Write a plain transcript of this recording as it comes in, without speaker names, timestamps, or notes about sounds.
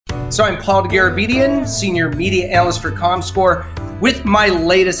So I'm Paul Garabedian, Senior Media Analyst for Comscore, with my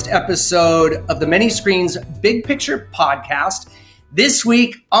latest episode of the Many Screens Big Picture Podcast. This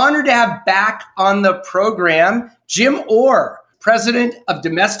week, honored to have back on the program Jim Orr, President of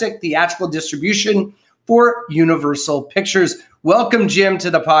Domestic Theatrical Distribution for Universal Pictures. Welcome, Jim, to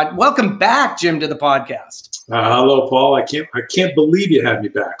the pod. Welcome back, Jim, to the podcast. Hello, Paul. I can't believe you had me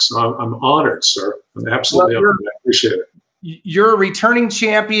back. So I'm honored, sir. I'm absolutely honored. I appreciate it. You're a returning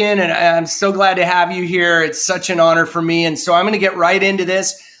champion, and I'm so glad to have you here. It's such an honor for me. And so I'm going to get right into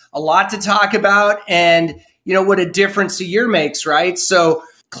this. A lot to talk about, and you know what a difference a year makes, right? So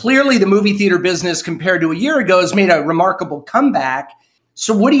clearly the movie theater business compared to a year ago has made a remarkable comeback.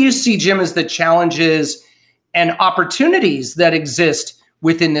 So what do you see, Jim, as the challenges and opportunities that exist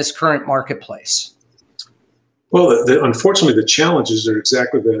within this current marketplace? Well, unfortunately, the challenges are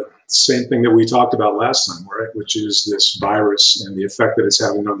exactly the same thing that we talked about last time, right? Which is this virus and the effect that it's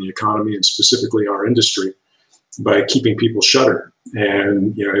having on the economy and specifically our industry by keeping people shuttered.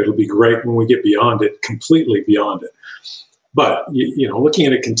 And, you know, it'll be great when we get beyond it, completely beyond it. But, you know, looking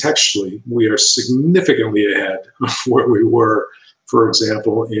at it contextually, we are significantly ahead of where we were, for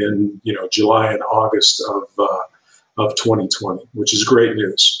example, in, you know, July and August of 2020, which is great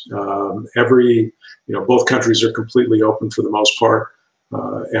news. Both countries are completely open for the most part.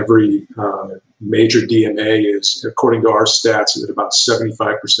 Every major DMA is, according to our stats, is at about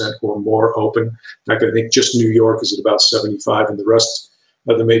 75% or more open. In fact, I think just New York is at about 75%, and the rest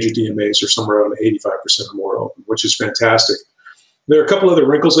of the major DMAs are somewhere around 85% or more open, which is fantastic. There are a couple other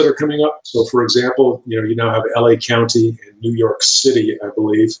wrinkles that are coming up. So, for example, you now have LA County and New York City, I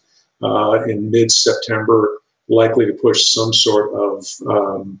believe, in mid-September, likely to push some sort of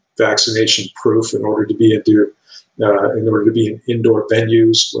vaccination proof in order to be in indoor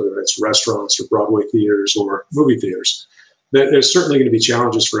venues, whether it's restaurants or Broadway theaters or movie theaters. There's certainly going to be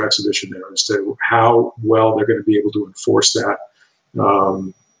challenges for exhibition there as to how well they're going to be able to enforce that.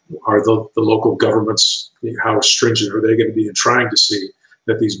 Are the local governments, how stringent are they going to be in trying to see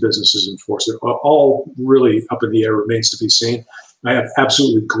that these businesses enforce it? All really up in the air, remains to be seen. I have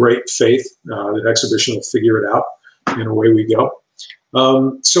absolutely great faith that exhibition will figure it out, and away we go.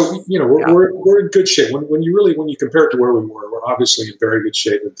 We're in good shape. When you compare it to where we were, we're obviously in very good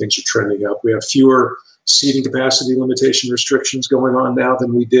shape and things are trending up. We have fewer seating capacity limitation restrictions going on now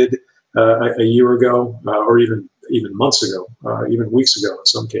than we did a year ago, or even months ago, even weeks ago in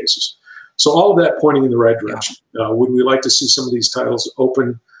some cases. So all of that pointing in the right direction. Would we like to see some of these titles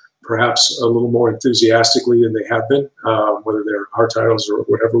open perhaps a little more enthusiastically than they have been, whether they're our titles or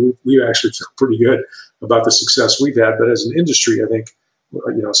whatever? We actually feel pretty good about the success we've had. But as an industry, I think,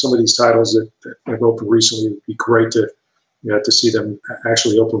 some of these titles that have opened recently, it would be great to see them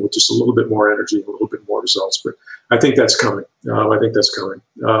actually open with just a little bit more energy and a little bit more results. But I think that's coming.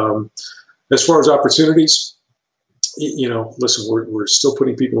 As far as opportunities, listen, we're still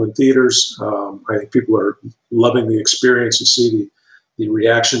putting people in theaters. I think people are loving the experience. You see the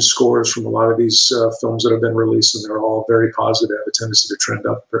reaction scores from a lot of these films that have been released, and they're all very positive, have a tendency to trend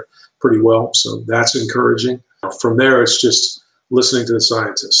up pretty well. So that's encouraging. From there, it's just listening to the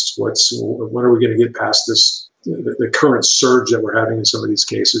scientists. When are we going to get past this, the current surge that we're having in some of these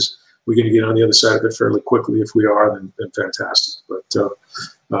cases? We're going to get on the other side of it fairly quickly. If we are, then fantastic. But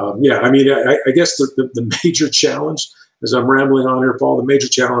I guess the major challenge, as I'm rambling on here, Paul, the major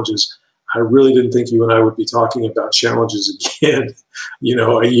challenge is I really didn't think you and I would be talking about challenges again,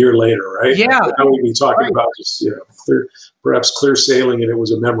 a year later, right? Yeah. I would be talking about just, perhaps clear sailing, and it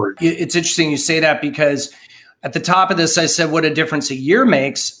was a memory. It's interesting you say that, because at the top of this, I said what a difference a year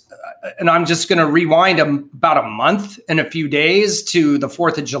makes. And I'm just going to rewind about a month and a few days to the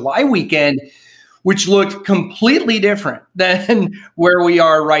 4th of July weekend, which looked completely different than where we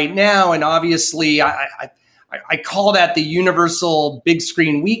are right now. And obviously, I call that the Universal Big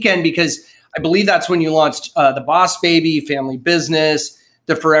Screen Weekend, because I believe that's when you launched The Boss Baby, Family Business,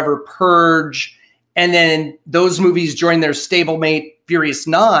 The Forever Purge, and then those movies joined their stablemate Furious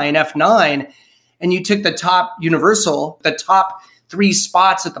 9, F9, and you took the top 3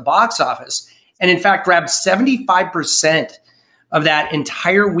 spots at the box office, and in fact grabbed 75% of that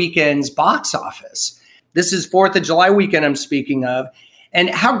entire weekend's box office. This is 4th of July weekend I'm speaking of. And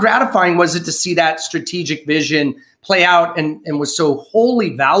how gratifying was it to see that strategic vision play out and was so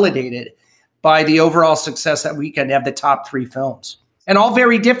wholly validated by the overall success that weekend to have the top 3 films, and all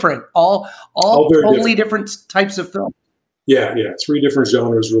very different, all totally different types of films. Yeah. 3 different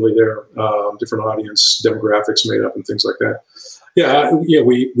genres really there, different audience demographics made up and things like that.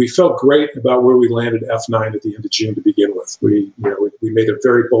 We felt great about where we landed F9 at the end of June to begin with. We made a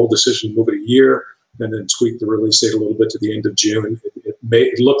very bold decision to move it a year and then tweak the release date a little bit to the end of June. It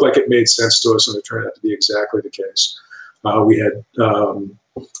it looked like it made sense to us, and it turned out to be exactly the case.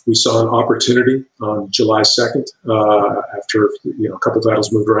 We saw an opportunity on July 2nd after a couple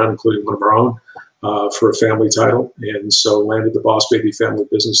titles moved around, including one of our own, for a family title, and so landed the Boss Baby family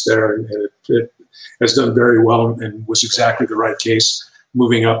business there, and it has done very well and was exactly the right case.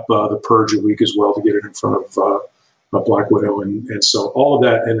 Moving up the Purge a week as well to get it in front of Black Widow, and so all of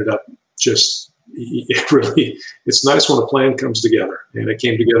that ended up just it's nice when a plan comes together, and it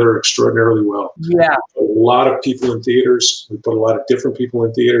came together extraordinarily well. Yeah, a lot of people in theaters. We put a lot of different people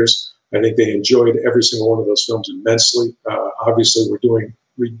in theaters. I think they enjoyed every single one of those films immensely. Obviously, we're doing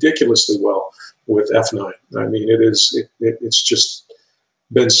ridiculously well with F9. I mean, it's just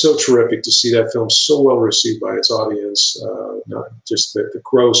been so terrific to see that film so well received by its audience, not just the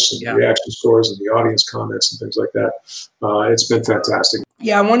gross and reaction scores and the audience comments and things like that. It's been fantastic.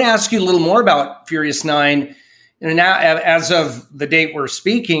 Yeah, I want to ask you a little more about Furious 9. And now, as of the date we're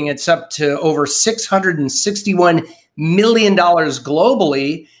speaking, it's up to over $661 million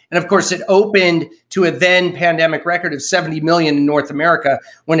globally. And of course, it opened to a then pandemic record of $70 million in North America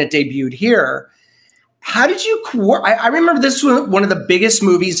when it debuted here. How did you I remember this was one of the biggest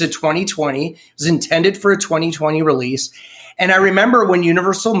movies of 2020. It was intended for a 2020 release. And I remember when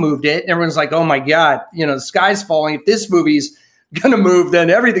Universal moved it, everyone's like, oh my God, the sky's falling. If this movie's going to move, then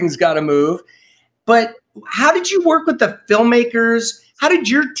everything's got to move. But how did you work with the filmmakers? How did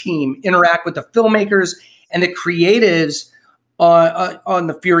your team interact with the filmmakers and the creatives on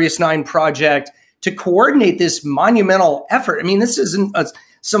the Furious 9 project to coordinate this monumental effort? I mean, this isn't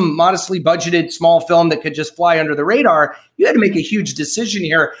some modestly budgeted small film that could just fly under the radar. You had to make a huge decision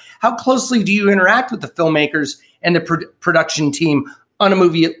here. How closely do you interact with the filmmakers and the production team on a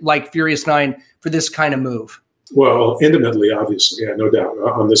movie like Furious 9 for this kind of move? Well, intimately, obviously, no doubt,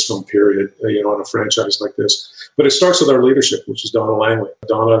 on this film period, on a franchise like this. But it starts with our leadership, which is Donna Langley.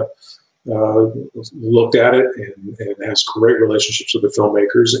 Donna looked at it and has great relationships with the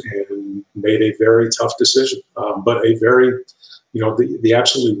filmmakers and made a very tough decision, but a very the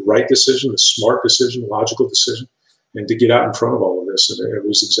absolutely right decision, the smart decision, logical decision, and to get out in front of all of this. And it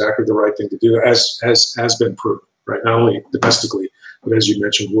was exactly the right thing to do, as has been proven, right? Not only domestically, but as you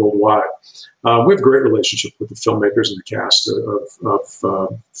mentioned, worldwide. We have a great relationship with the filmmakers and the cast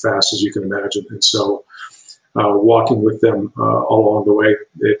of Fast, as you can imagine. And so walking with them all along the way,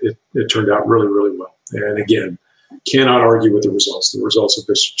 it turned out really, really well. And again, cannot argue with the results. The results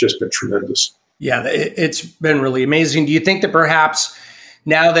have just been tremendous. Yeah, it's been really amazing. Do you think that perhaps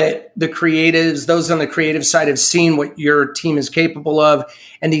now that the creatives, those on the creative side, have seen what your team is capable of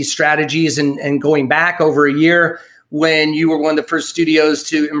and these strategies and going back over a year when you were one of the first studios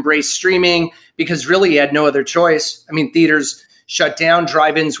to embrace streaming because really you had no other choice? I mean, theaters shut down,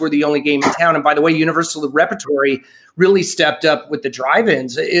 drive-ins were the only game in town. And by the way, Universal Repertory really stepped up with the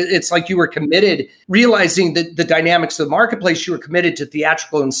drive-ins. It's like you were committed, realizing that the dynamics of the marketplace, you were committed to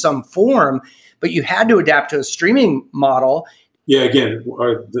theatrical in some form, but you had to adapt to a streaming model. Yeah, again,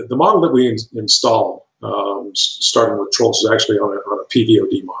 the model that we installed, starting with Trolls, is actually on a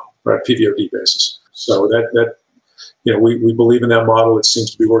PVOD model, right? PVOD basis. So that we believe in that model. It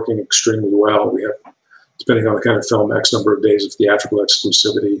seems to be working extremely well. We have, depending on the kind of film, X number of days of theatrical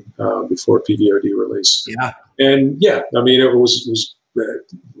exclusivity before PVOD release. Yeah, and I mean, it was.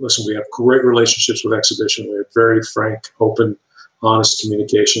 Listen, we have great relationships with exhibition. We have very frank, open, honest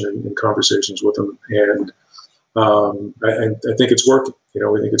communication and conversations with them, and I think it's working.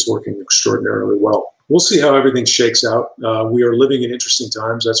 We think it's working extraordinarily well. We'll see how everything shakes out. We are living in interesting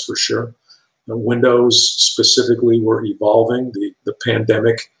times, that's for sure. Windows specifically were evolving. The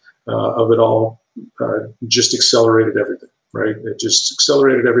pandemic of it all just accelerated everything, right? It just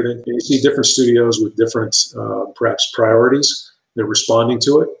accelerated everything. And you see different studios with different, perhaps, priorities. They're responding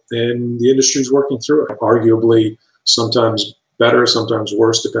to it, and the industry's working through it. Arguably, sometimes better, sometimes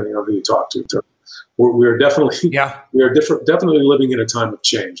worse, depending on who you talk to. We are definitely definitely living in a time of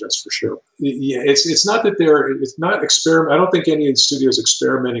change. That's for sure. Yeah, it's not that it's not experiment. I don't think any studio is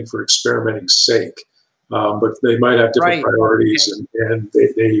experimenting for experimenting's sake, but they might have different priorities, and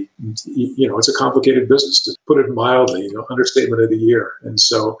they it's a complicated business, to put it mildly. Understatement of the year. And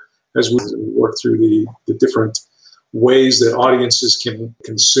so as we work through the different ways that audiences can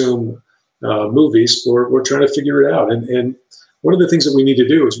consume movies, we're trying to figure it out. And one of the things that we need to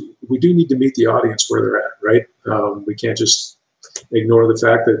do is we do need to meet the audience where they're at, right? We can't just ignore the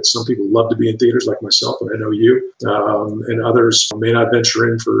fact that some people love to be in theaters like myself, and I know you, and others may not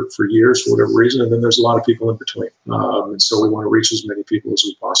venture in for years for whatever reason, and then there's a lot of people in between. And so we want to reach as many people as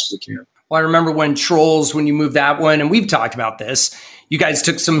we possibly can. Well, I remember when Trolls, when you moved that one, and we've talked about this, you guys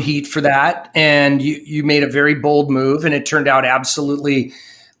took some heat for that, and you made a very bold move, and it turned out absolutely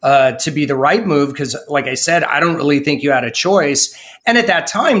to be the right move because, like I said, I don't really think you had a choice. And at that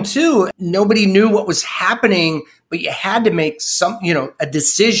time, too, nobody knew what was happening, but you had to make a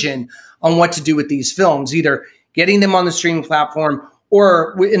decision on what to do with these films, either getting them on the streaming platform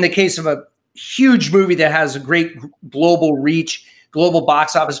or, in the case of a huge movie that has a great global reach, global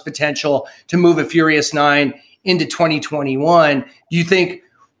box office potential, to move a Furious 9 into 2021. Do you think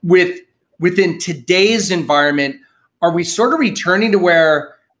within today's environment, are we sort of returning to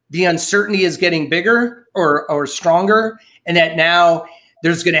where the uncertainty is getting bigger or stronger, and that now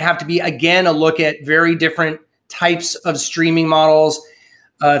there's going to have to be, again, a look at very different types of streaming models,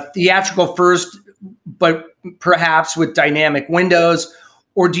 theatrical first, but perhaps with dynamic windows?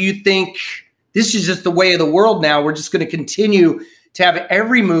 Or do you think this is just the way of the world now? We're just going to continue to have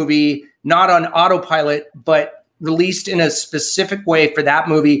every movie not on autopilot, but released in a specific way for that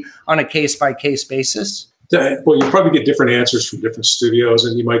movie on a case-by-case basis? Well, you probably get different answers from different studios,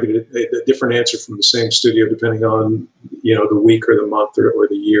 and you might get a different answer from the same studio depending on, the week or the month or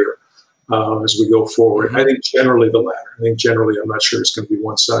the year as we go forward. Mm-hmm. I think generally the latter. I think generally I'm not sure it's going to be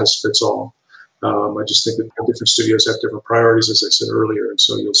one size fits all. I just think that different studios have different priorities, as I said earlier, and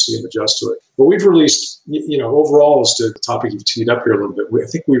so you'll see them adjust to it. But we've released, overall, as to the topic you've teed up here a little bit, I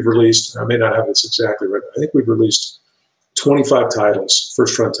think we've released, I may not have this exactly right, but I think we've released 25 titles,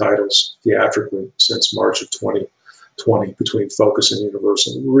 first-run titles, theatrically since March of 2020 between Focus and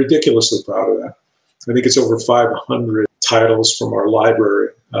Universal. We're ridiculously proud of that. I think it's over 500 titles from our library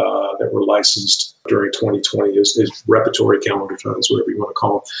that were licensed during 2020 as repertory calendar titles, whatever you want to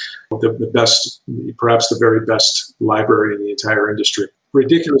call them. The best, perhaps the very best library in the entire industry.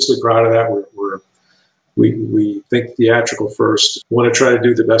 Ridiculously proud of that. We think theatrical first. Want to try to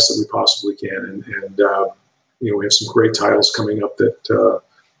do the best that we possibly can, and we have some great titles coming up that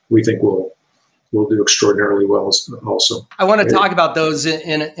we think will do extraordinarily well also. I want to talk about those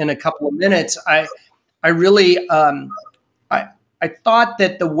in a couple of minutes. I really I thought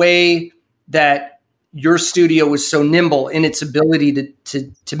that the way that your studio was so nimble in its ability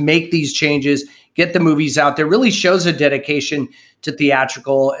to make these changes, get the movies out there, really shows a dedication to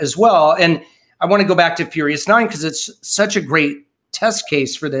theatrical as well. And I want to go back to Furious 9 because it's such a great test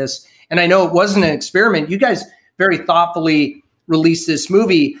case for this. And I know it wasn't an experiment. You guys very thoughtfully released this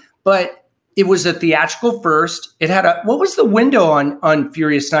movie, but it was a theatrical first. It had what was the window on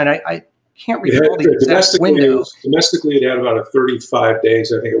Furious 9? I can't recall the exact window. Domestically, it had about a 35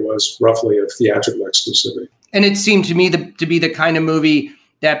 days, I think it was, roughly, of theatrical exclusivity. And it seemed to me to be the kind of movie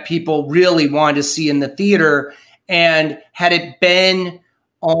that people really wanted to see in the theater. And had it been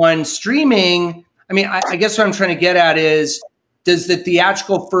on streaming, I mean, I guess what I'm trying to get at is, does the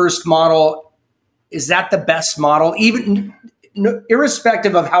theatrical first model, is that the best model, even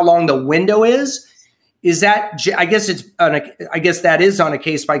irrespective of how long the window is? Is that, I guess that is on a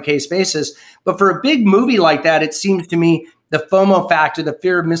case by case basis. But for a big movie like that, it seems to me the FOMO factor, the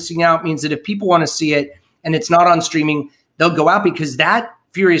fear of missing out, means that if people want to see it and it's not on streaming, they'll go out, because that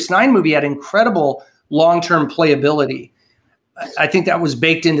Furious 9 movie had incredible long-term playability. I think that was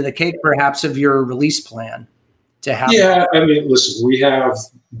baked into the cake, perhaps, of your release plan to have. Yeah, I mean, listen, we have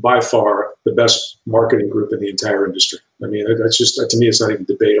by far the best marketing group in the entire industry. I mean, that's just, to me, it's not even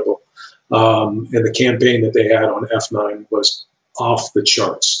debatable. And the campaign that they had on F9 was off the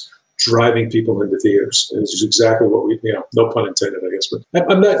charts, driving people into theaters. And it's exactly what we, no pun intended, I guess. But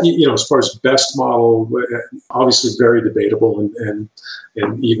I'm not, as far as best model, obviously very debatable, and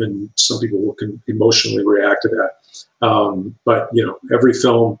even some people can emotionally react to that. But, every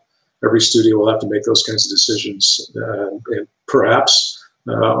film, every studio will have to make those kinds of decisions, and perhaps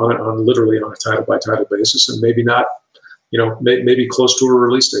on literally on a title by title basis, and maybe not. Maybe close to a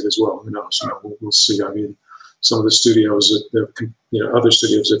release date as well. Who knows? We'll see. I mean, some of the studios, other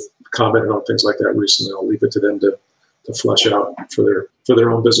studios have commented on things like that recently. I'll leave it to them to flesh out for their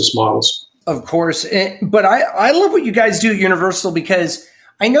own business models. Of course. But I love what you guys do at Universal, because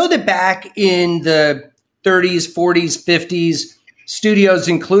I know that back in the 30s, 40s, 50s, studios,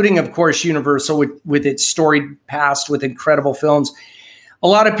 including, of course, Universal with its storied past with incredible films, a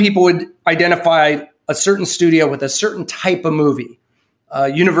lot of people would identify a certain studio with a certain type of movie.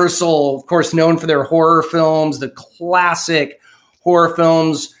 Universal, of course, known for their horror films, the classic horror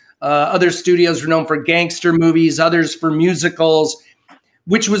films. Other studios were known for gangster movies, others for musicals,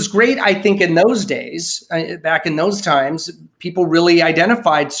 which was great, I think, in those days, back in those times. people really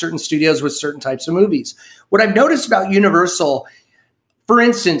identified certain studios with certain types of movies. What I've noticed about Universal, for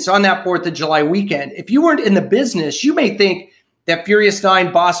instance, on that 4th of July weekend, if you weren't in the business, you may think that Furious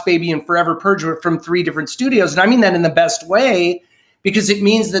 9, Boss Baby, and Forever Purge were from 3 different studios. And I mean that in the best way, because it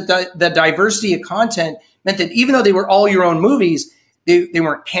means that the diversity of content meant that even though they were all your own movies, they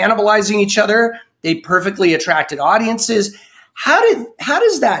weren't cannibalizing each other. They perfectly attracted audiences. How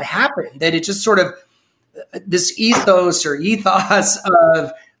does that happen? That it just sort of this ethos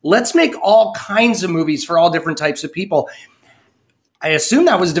of let's make all kinds of movies for all different types of people. I assume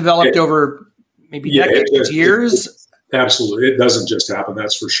that was developed over maybe decades, years. Absolutely. It doesn't just happen.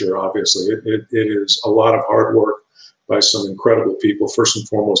 That's for sure. Obviously, it is a lot of hard work by some incredible people. First and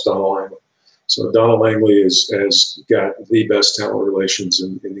foremost, Donald Langley. So Donald Langley has got the best talent relations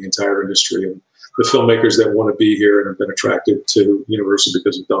in the entire industry. And the filmmakers that want to be here and have been attracted to Universal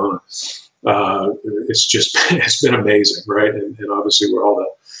because of Donna, it's been amazing, right? And obviously we're all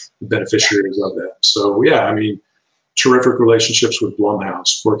the beneficiaries of that. So yeah, I mean, terrific relationships with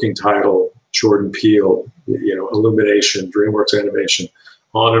Blumhouse, Working Title, Jordan Peele, Illumination, DreamWorks Animation,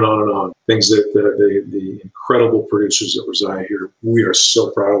 on and on and on. Things that the incredible producers that reside here, we are so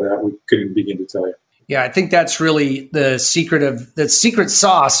proud of that. We couldn't begin to tell you. Yeah, I think that's really the secret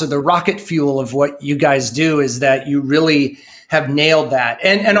sauce or the rocket fuel of what you guys do, is that you really have nailed that.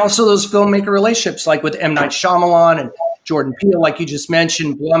 And also those filmmaker relationships, like with M. Night Shyamalan and Jordan Peele, like you just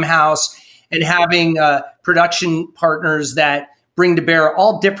mentioned, Blumhouse, and having production partners that bring to bear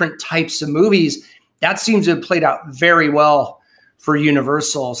all different types of movies. That seems to have played out very well for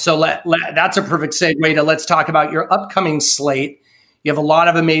Universal. So that's a perfect segue to let's talk about your upcoming slate. You have a lot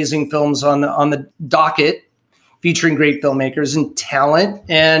of amazing films on the docket featuring great filmmakers and talent.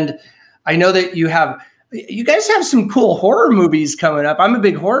 And I know that you guys have some cool horror movies coming up. I'm a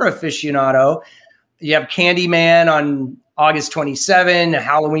big horror aficionado. You have Candyman on August 27,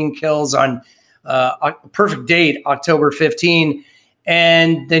 Halloween Kills on a perfect date, October 15.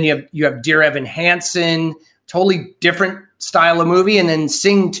 And then you have Dear Evan Hansen, totally different style of movie, and then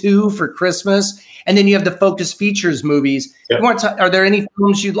Sing 2 for Christmas. And then you have the Focus Features movies. Yep. Are there any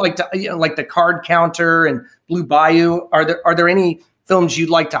films you'd like to, like The Card Counter and Blue Bayou? Are there any films you'd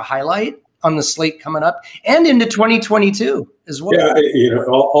like to highlight on the slate coming up and into 2022 as well? Yeah,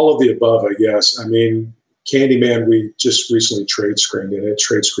 all of the above, I guess. I mean, Candyman, we just recently trade screened it. It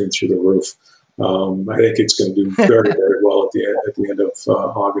trade screened through the roof. I think it's going to do very, very well at the end of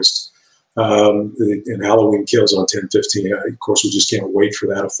August. And Halloween Kills on 10/15. Of course, we just can't wait for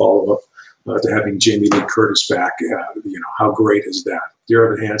that, a follow-up to having Jamie Lee Curtis back. How great is that?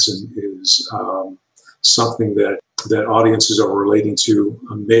 Dear Evan Hansen is something that audiences are relating to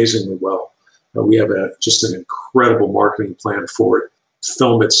amazingly well. We have just an incredible marketing plan for it.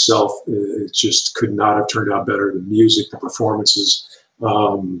 Film itself, it just could not have turned out better. The music, the performances,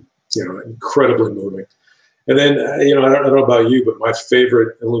 incredibly moving. And then, I don't know about you, but my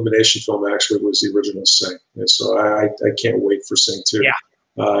favorite Illumination film actually was the original Sing. And so I can't wait for Sing 2. Yeah.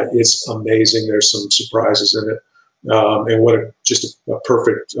 It's amazing. There's some surprises in it. And what a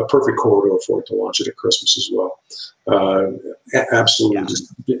perfect corridor for it to launch it at Christmas as well. Absolutely.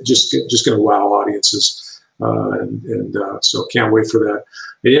 Yeah. Just going to wow audiences. So can't wait for that.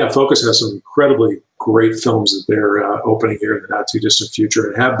 And yeah, Focus has some incredibly great films that they're opening here in the not too distant future,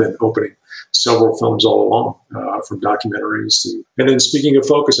 and have been opening several films all along, from documentaries to. And then speaking of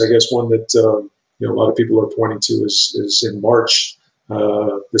Focus, I guess one that a lot of people are pointing to is in March,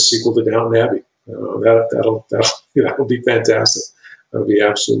 the sequel to Downton Abbey. That'll be fantastic. That'll be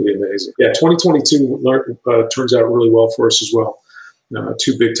absolutely amazing. Yeah, 2022 turns out really well for us as well.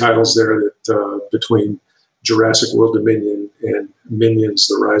 2 big titles there that between Jurassic World Dominion and Minions: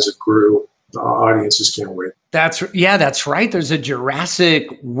 The Rise of Gru. Audiences can't wait. That's right. There's a Jurassic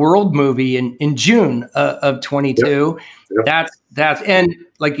World movie in June of 22. Yep. That's and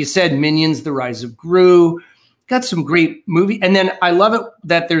like you said, Minions: The Rise of Gru. Got some great movie, and then I love it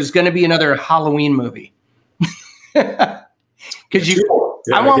that there's going to be another Halloween movie. Because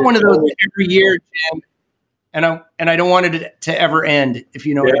I want one of those every year, Jim. And I don't want it to ever end, if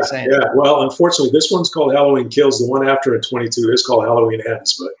you know what I'm saying. Yeah. Well, unfortunately, this one's called Halloween Kills. The one after in 22 is called Halloween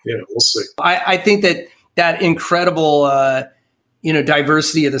Ends, but we'll see. I think that incredible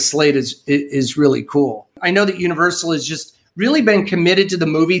diversity of the slate is really cool. I know that Universal has just really been committed to the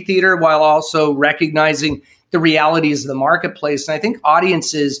movie theater while also recognizing the realities of the marketplace. And I think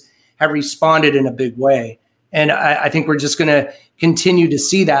audiences have responded in a big way. And I think we're just going to continue to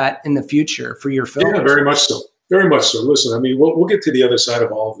see that in the future for your film. Yeah, very much so. Very much so. Listen, I mean, we'll get to the other side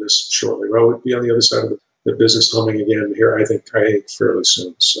of all of this shortly. Right? We'll be on the other side of the business humming again here, I think fairly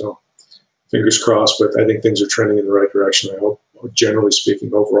soon. So fingers crossed, but I think things are trending in the right direction, I hope, generally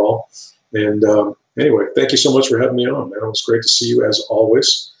speaking, overall. And anyway, thank you so much for having me on, man. It was great to see you as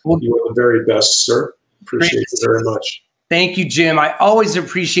always. You are the very best, sir. Appreciate you very much. Thank you, Jim. I always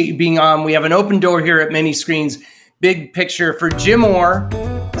appreciate you being on. We have an open door here at Many Screens. Big picture for Jim Orr.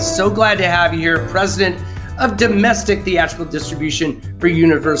 So glad to have you here, President of Domestic Theatrical Distribution for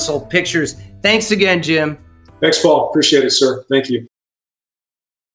Universal Pictures. Thanks again, Jim. Thanks, Paul. Appreciate it, sir. Thank you.